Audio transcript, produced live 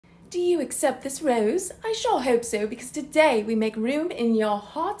Do you accept this rose? I sure hope so, because today we make room in your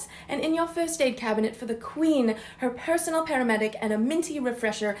heart and in your first aid cabinet for the Queen, her personal paramedic, and a minty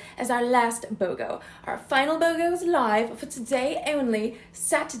refresher as our last BoGo. Our final BoGo is live for today only,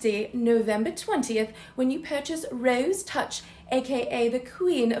 Saturday, November 20th. When you purchase Rose Touch, aka the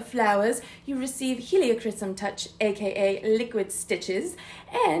Queen of Flowers, you receive Helichrysum Touch, aka Liquid Stitches,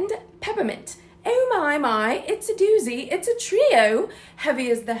 and Peppermint. Oh my, it's a doozy, it's a trio. Heavy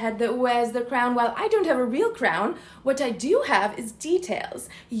is the head that wears the crown. Well, I don't have a real crown. What I do have is details.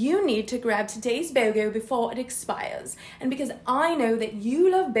 You need to grab today's BoGo before it expires. And because I know that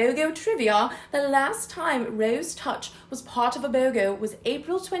you love BoGo trivia, the last time Rose Touch was part of a BoGo was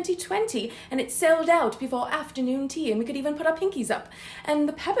April 2020, and it sold out before afternoon tea, and we could even put our pinkies up. And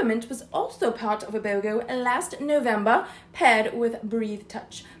the Peppermint was also part of a BoGo last November, paired with Breathe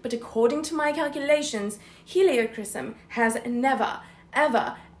Touch. But according to my calculations, Helichrysum has never,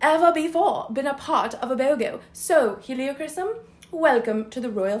 ever before been a part of a BoGo. So, Helichrysum, welcome to the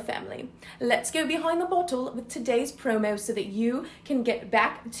royal family. Let's go behind the bottle with today's promo so that you can get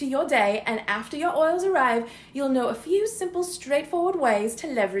back to your day, and after your oils arrive, you'll know a few simple, straightforward ways to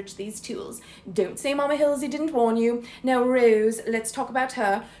leverage these tools. Don't say Mama Hilsey didn't warn you. Now, Rose, let's talk about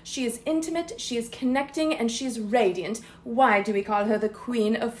her. She is intimate, she is connecting, and she is radiant. Why do we call her the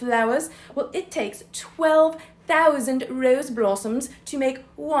Queen of Flowers? Well, it takes 12,000 rose blossoms to make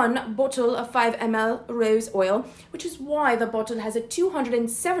one bottle of 5 ml rose oil, which is why the bottle has a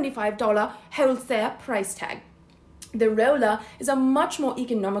 $275 wholesale price tag. The roller is a much more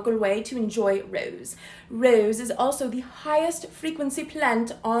economical way to enjoy rose. Rose is also the highest frequency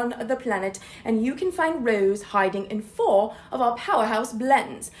plant on the planet, and you can find rose hiding in 4 of our powerhouse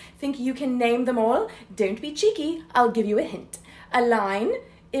blends. Think you can name them all? Don't be cheeky, I'll give you a hint. Align,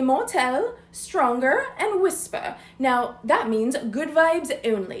 Immortelle, Stronger, and Whisper. Now, that means good vibes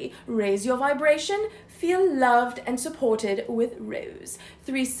only. Raise your vibration, feel loved and supported with Rose.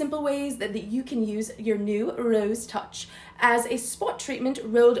 3 simple ways that you can use your new Rose Touch. As a spot treatment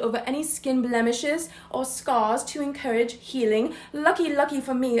rolled over any skin blemishes or scars to encourage healing. Lucky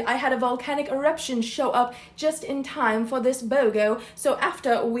for me, I had a volcanic eruption show up just in time for this BoGo. So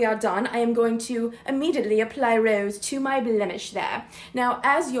after we are done, I am going to immediately apply Rose to my blemish there. Now,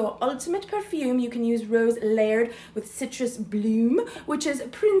 as your ultimate perfume, you can use Rose layered with Citrus Bloom, which is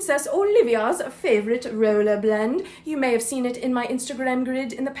Princess Olivia's favorite roller blend. You may have seen it in my Instagram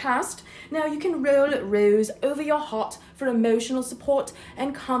grid in the past. Now, you can roll Rose over your heart for emotional support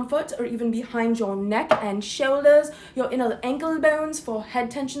and comfort, or even behind your neck and shoulders, your inner ankle bones for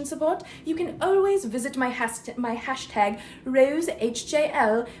head tension support. You can always visit my hashtag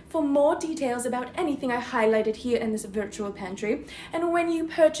RoseHJL for more details about anything I highlighted here in this virtual pantry. And when you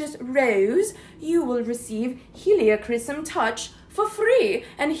purchase Rose, you will receive Helichrysum Touch for free.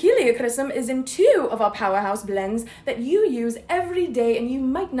 And Helichrysum is in 2 of our powerhouse blends that you use every day, and you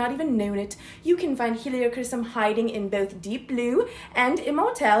might not even know it. You can find Helichrysum hiding in both Deep Blue and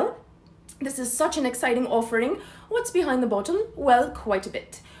Immortelle. This is such an exciting offering. What's behind the bottle? Well, quite a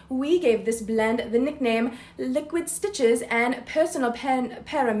bit. We gave this blend the nickname Liquid Stitches and Personal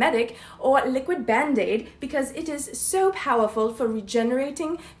Paramedic, or Liquid Band-Aid, because it is so powerful for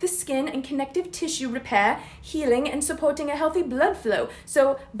regenerating the skin and connective tissue repair, healing, and supporting a healthy blood flow.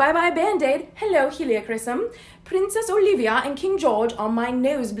 So bye-bye Band-Aid, hello Helichrysum. Princess Olivia and King George are my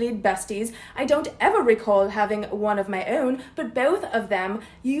nosebleed besties. I don't ever recall having one of my own, but both of them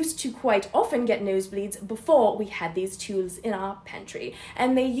used to quite often get nosebleeds before we had these tools in our pantry,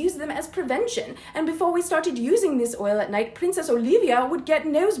 and they used them as prevention. And before we started using this oil at night, Princess Olivia would get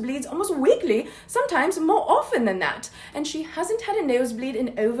nosebleeds almost weekly, sometimes more often than that, and she hasn't had a nosebleed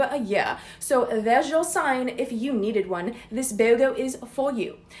in over a year. So there's your sign if you needed one. This BoGo is for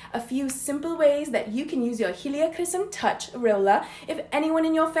you. A few simple ways that you can use your Helichrysum Touch roller. If anyone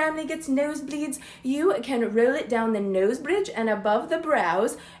in your family gets nosebleeds, you can roll it down the nose bridge and above the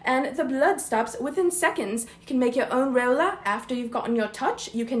brows, and the blood stops within seconds. You can make your own roller after you've gotten your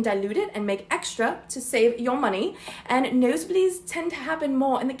touch. You can dilute it and make extra to save your money. And nosebleeds tend to happen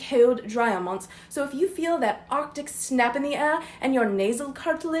more in the cold, drier months. So if you feel that Arctic snap in the air and your nasal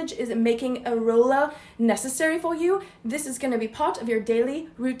cartilage is making a roller necessary for you, this is going to be part of your daily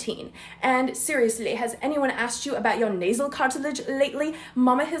routine. And seriously, has anyone asked you about your nasal cartilage lately?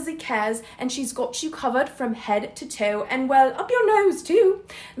 Mama Hilsey cares, and she's got you covered from head to toe, and well, up your nose too.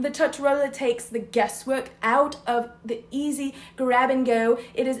 The touch roller takes the guesswork out of the easy grab and go.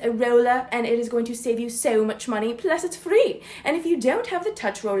 It is a roller and it is going to save you so much money, plus it's free. And if you don't have the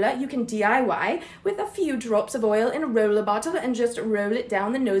touch roller, you can DIY with a few drops of oil in a roller bottle and just roll it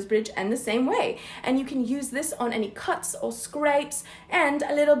down the nose bridge and the same way. And you can use this on any cuts or scrapes and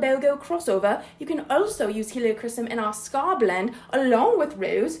a little BoGo crossover. You can also use Helichrysum in our Scar blend along with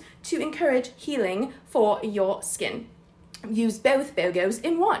Rose to encourage healing for your skin. Use both BoGos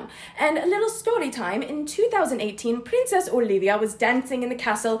in one. And a little story time. In 2018, Princess Olivia was dancing in the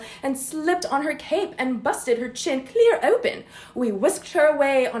castle and slipped on her cape and busted her chin clear open. We whisked her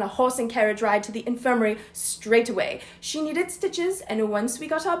away on a horse and carriage ride to the infirmary straight away. She needed stitches, and once we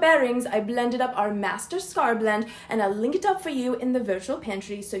got our bearings, I blended up our master scar blend, and I'll link it up for you in the virtual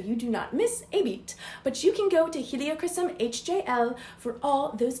pantry so you do not miss a beat. But you can go to Helichrysum HJL for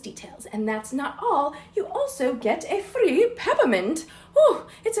all those details. And that's not all. You also get a free peppermint. Oh,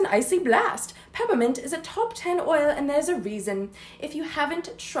 it's an icy blast. Peppermint is a top 10 oil, and there's a reason. If you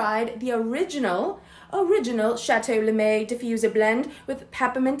haven't tried the original Chateau Le May diffuser blend with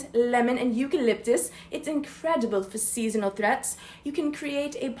peppermint, lemon, and eucalyptus, it's incredible for seasonal threats. You can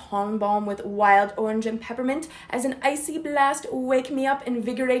create a palm balm with wild orange and peppermint as an icy blast, wake me up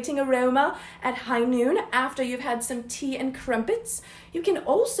invigorating aroma at high noon after you've had some tea and crumpets. You can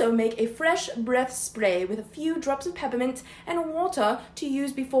also make a fresh breath spray with a few drops of peppermint and water to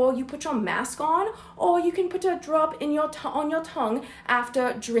use before you put your mask on, or you can put a drop in on your tongue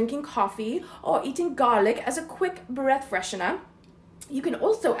after drinking coffee or eating garlic as a quick breath freshener. You can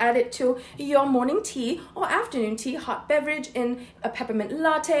also add it to your morning tea or afternoon tea, hot beverage in a peppermint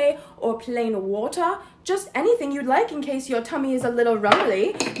latte or plain water. Just anything you'd like in case your tummy is a little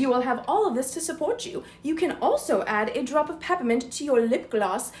rumbly. You will have all of this to support you. You can also add a drop of peppermint to your lip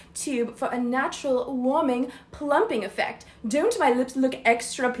gloss tube for a natural warming, plumping effect. Don't my lips look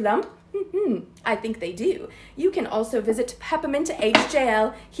extra plump? I think they do. You can also visit Peppermint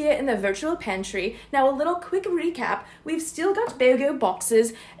HJL here in the virtual pantry. Now a little quick recap. We've still got BoGo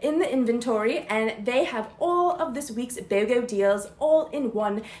boxes in the inventory, and they have all of this week's BoGo deals all in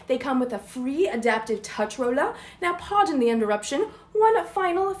one. They come with a free adaptive touch roller. Now pardon the interruption. One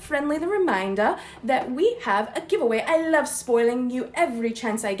final friendly reminder that we have a giveaway. I love spoiling you every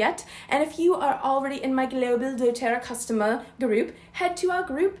chance I get. And if you are already in my Global doTERRA customer group, head to our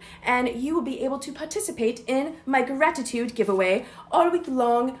group and you will be able to participate in my gratitude giveaway all week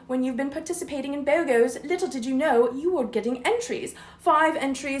long. When you've been participating in BoGos, little did you know you were getting entries. 5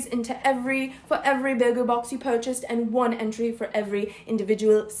 entries for every BoGo box you purchased, and 1 entry for every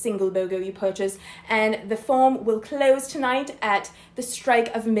individual single BoGo you purchase. And the form will close tonight at the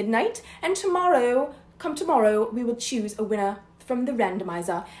strike of midnight, and tomorrow, we will choose a winner from the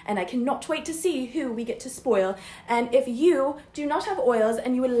randomizer, and I cannot wait to see who we get to spoil. And if you do not have oils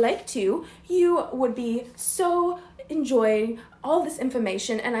and you would like to, you would be so enjoying all this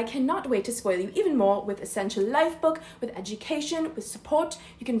information, and I cannot wait to spoil you even more with Essential Life Book, with education, with support.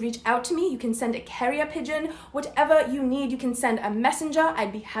 You can reach out to me, you can send a carrier pigeon, whatever you need. You can send a messenger,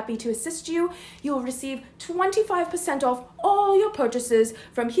 I'd be happy to assist you. You will receive 25% off all your purchases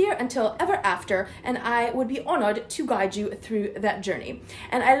from here until ever after, and I would be honored to guide you through that journey.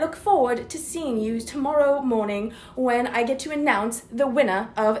 And I look forward to seeing you tomorrow morning when I get to announce the winner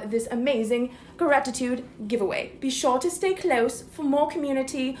of this amazing gratitude giveaway. Be sure to stay close for more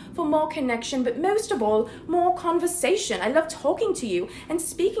community, for more connection, but most of all, more conversation. I love talking to you. And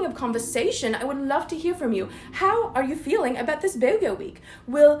speaking of conversation, I would love to hear from you. How are you feeling about this BoGo week?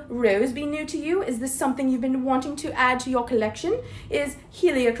 Will Rose be new to you? Is this something you've been wanting to add to your collection? Is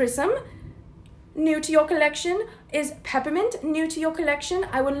Helichrysum new to your collection? Is Peppermint new to your collection?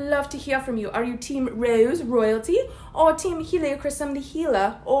 I would love to hear from you. Are you Team Rose Royalty or Team Helichrysum the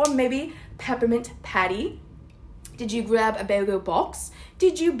Healer, or maybe Peppermint Patty? Did you grab a BoGo box?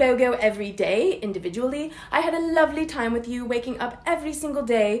 Did you BoGo every day individually? I had a lovely time with you, waking up every single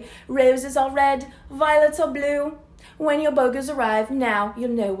day. Roses are red, violets are blue. When your BoGos arrive, now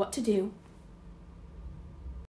you'll know what to do.